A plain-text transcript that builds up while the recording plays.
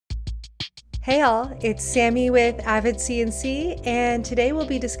Hey all, it's Sammy with Avid CNC, and today we'll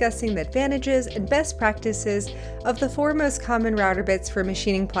be discussing the advantages and best practices of the 4 most common router bits for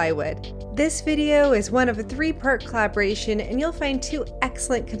machining plywood. This video is one of a 3-part collaboration, and you'll find 2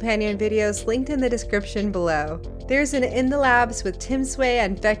 excellent companion videos linked in the description below. There's an In the Labs with Tim Sway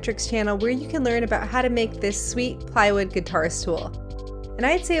on Vectric's channel where you can learn about how to make this sweet plywood guitar stool. And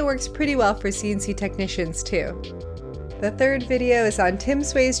I'd say it works pretty well for CNC technicians too. The 3rd video is on Tim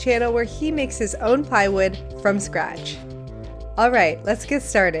Sway's channel where he makes his own plywood from scratch. Alright, let's get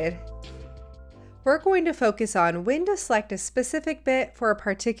started. We're going to focus on when to select a specific bit for a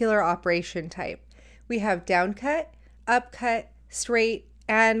particular operation type. We have downcut, upcut, straight,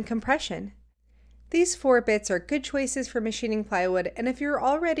 and compression. These 4 bits are good choices for machining plywood, and if you're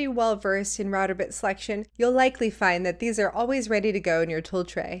already well versed in router bit selection, you'll likely find that these are always ready to go in your tool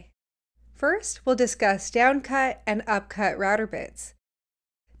tray. First, we'll discuss downcut and upcut router bits.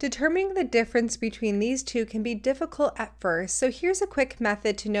 Determining the difference between these two can be difficult at first, so here's a quick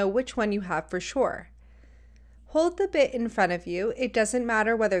method to know which one you have for sure. Hold the bit in front of you, it doesn't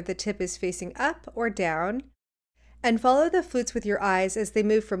matter whether the tip is facing up or down, and follow the flutes with your eyes as they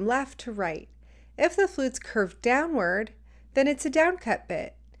move from left to right. If the flutes curve downward, then it's a downcut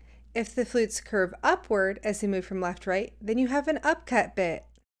bit. If the flutes curve upward as they move from left to right, then you have an upcut bit.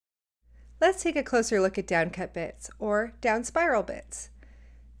 Let's take a closer look at downcut bits, or down spiral bits.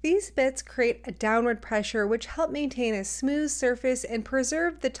 These bits create a downward pressure which help maintain a smooth surface and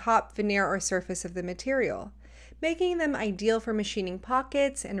preserve the top veneer or surface of the material, making them ideal for machining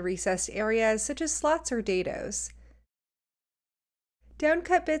pockets and recessed areas such as slots or dados.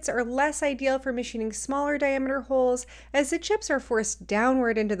 Downcut bits are less ideal for machining smaller diameter holes as the chips are forced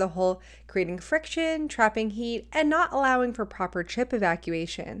downward into the hole, creating friction, trapping heat, and not allowing for proper chip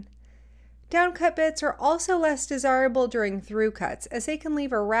evacuation. Downcut bits are also less desirable during through cuts as they can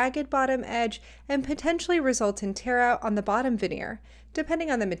leave a ragged bottom edge and potentially result in tear out on the bottom veneer,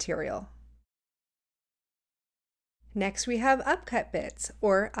 depending on the material. Next we have upcut bits,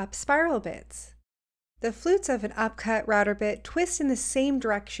 or up spiral bits. The flutes of an upcut router bit twist in the same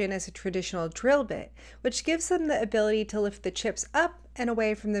direction as a traditional drill bit, which gives them the ability to lift the chips up and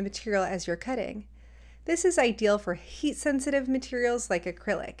away from the material as you're cutting. This is ideal for heat-sensitive materials like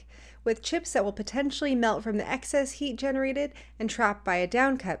acrylic, with chips that will potentially melt from the excess heat generated and trapped by a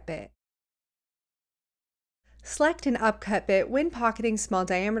downcut bit. Select an upcut bit when pocketing small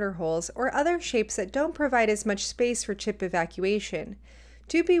diameter holes or other shapes that don't provide as much space for chip evacuation.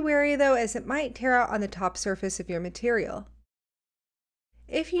 Do be wary though, as it might tear out on the top surface of your material.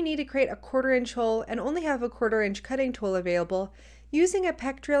 If you need to create a 1/4 inch hole and only have a 1/4 inch cutting tool available, using a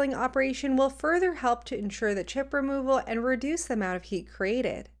peck drilling operation will further help to ensure the chip removal and reduce the amount of heat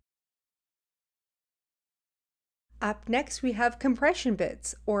created. Up next we have compression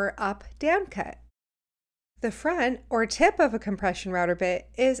bits, or up-down cut. The front, or tip of a compression router bit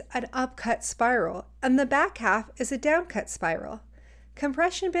is an upcut spiral, and the back half is a downcut spiral.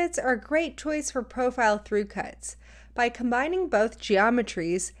 Compression bits are a great choice for profile through cuts. By combining both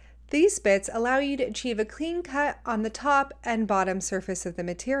geometries, these bits allow you to achieve a clean cut on the top and bottom surface of the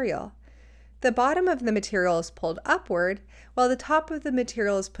material. The bottom of the material is pulled upward, while the top of the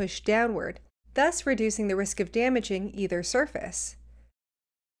material is pushed downward, thus reducing the risk of damaging either surface.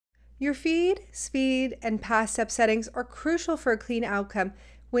 Your feed, speed, and pass step settings are crucial for a clean outcome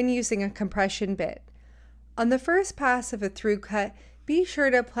when using a compression bit. On the first pass of a through cut, be sure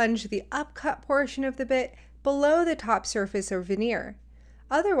to plunge the upcut portion of the bit below the top surface or veneer.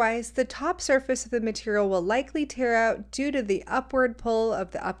 Otherwise, the top surface of the material will likely tear out due to the upward pull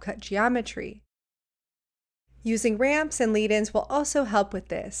of the upcut geometry. Using ramps and lead-ins will also help with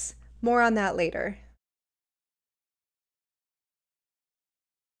this. More on that later.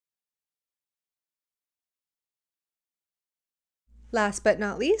 Last but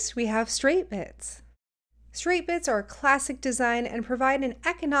not least, we have straight bits. Straight bits are a classic design and provide an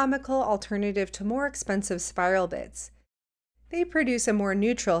economical alternative to more expensive spiral bits. They produce a more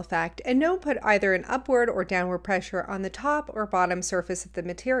neutral effect and don't put either an upward or downward pressure on the top or bottom surface of the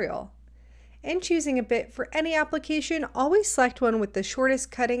material. In choosing a bit for any application, always select one with the shortest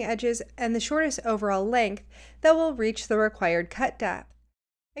cutting edges and the shortest overall length that will reach the required cut depth.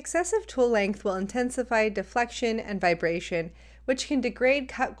 Excessive tool length will intensify deflection and vibration, which can degrade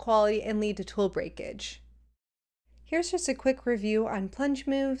cut quality and lead to tool breakage. Here's just a quick review on plunge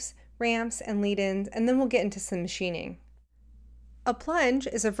moves, ramps, and lead-ins, and then we'll get into some machining. A plunge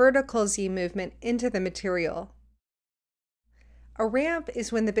is a vertical Z movement into the material. A ramp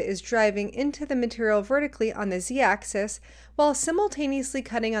is when the bit is driving into the material vertically on the Z-axis while simultaneously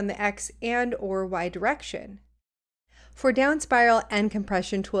cutting on the X and/or Y direction. For down spiral and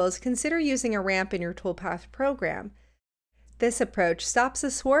compression tools, consider using a ramp in your toolpath program. This approach stops the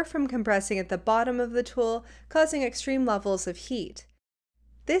swarf from compressing at the bottom of the tool, causing extreme levels of heat.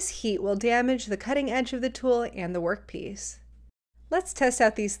 This heat will damage the cutting edge of the tool and the workpiece. Let's test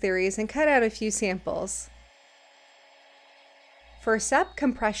out these theories and cut out a few samples. First up,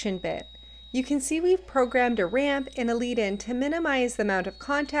 compression bit. You can see we've programmed a ramp and a lead-in to minimize the amount of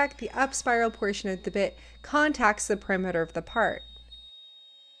contact the up spiral portion of the bit contacts the perimeter of the part.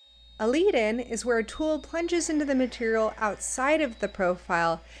 A lead-in is where a tool plunges into the material outside of the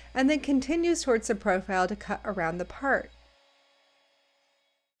profile and then continues towards the profile to cut around the part.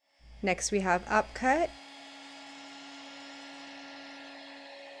 Next we have upcut.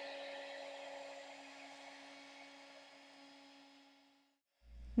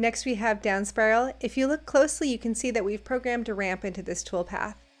 Next we have down spiral. If you look closely, you can see that we've programmed a ramp into this tool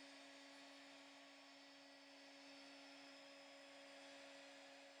path.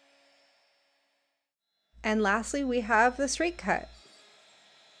 And lastly, we have the straight cut.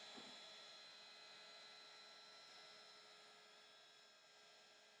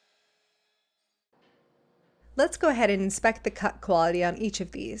 Let's go ahead and inspect the cut quality on each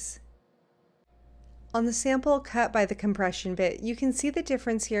of these. On the sample cut by the compression bit, you can see the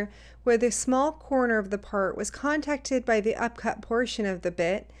difference here where the small corner of the part was contacted by the upcut portion of the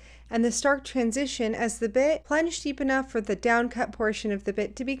bit, and the stark transition as the bit plunged deep enough for the downcut portion of the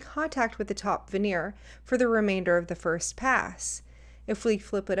bit to be contact with the top veneer for the remainder of the first pass. If we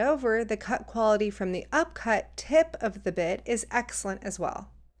flip it over, the cut quality from the upcut tip of the bit is excellent as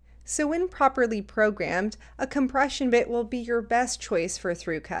well. So when properly programmed, a compression bit will be your best choice for a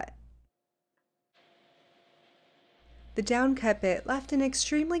through cut. The downcut bit left an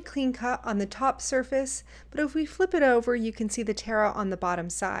extremely clean cut on the top surface, but if we flip it over, you can see the tear out on the bottom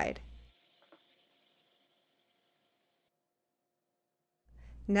side.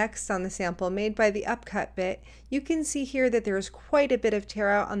 Next, on the sample made by the upcut bit, you can see here that there is quite a bit of tear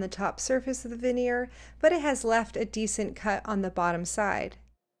out on the top surface of the veneer, but it has left a decent cut on the bottom side.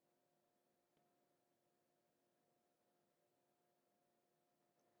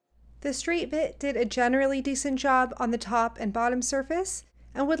 The straight bit did a generally decent job on the top and bottom surface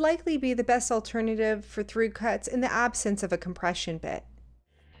and would likely be the best alternative for through cuts in the absence of a compression bit.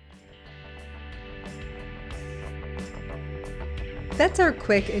 That's our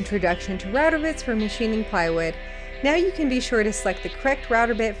quick introduction to router bits for machining plywood. Now you can be sure to select the correct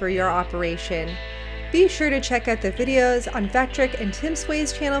router bit for your operation. Be sure to check out the videos on Vectric and Tim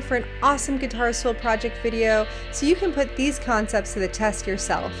Sway's channel for an awesome guitar stool project video so you can put these concepts to the test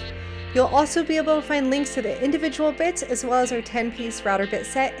yourself. You'll also be able to find links to the individual bits as well as our 10-piece router bit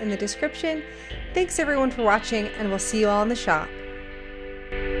set in the description. Thanks everyone for watching, and we'll see you all in the shop.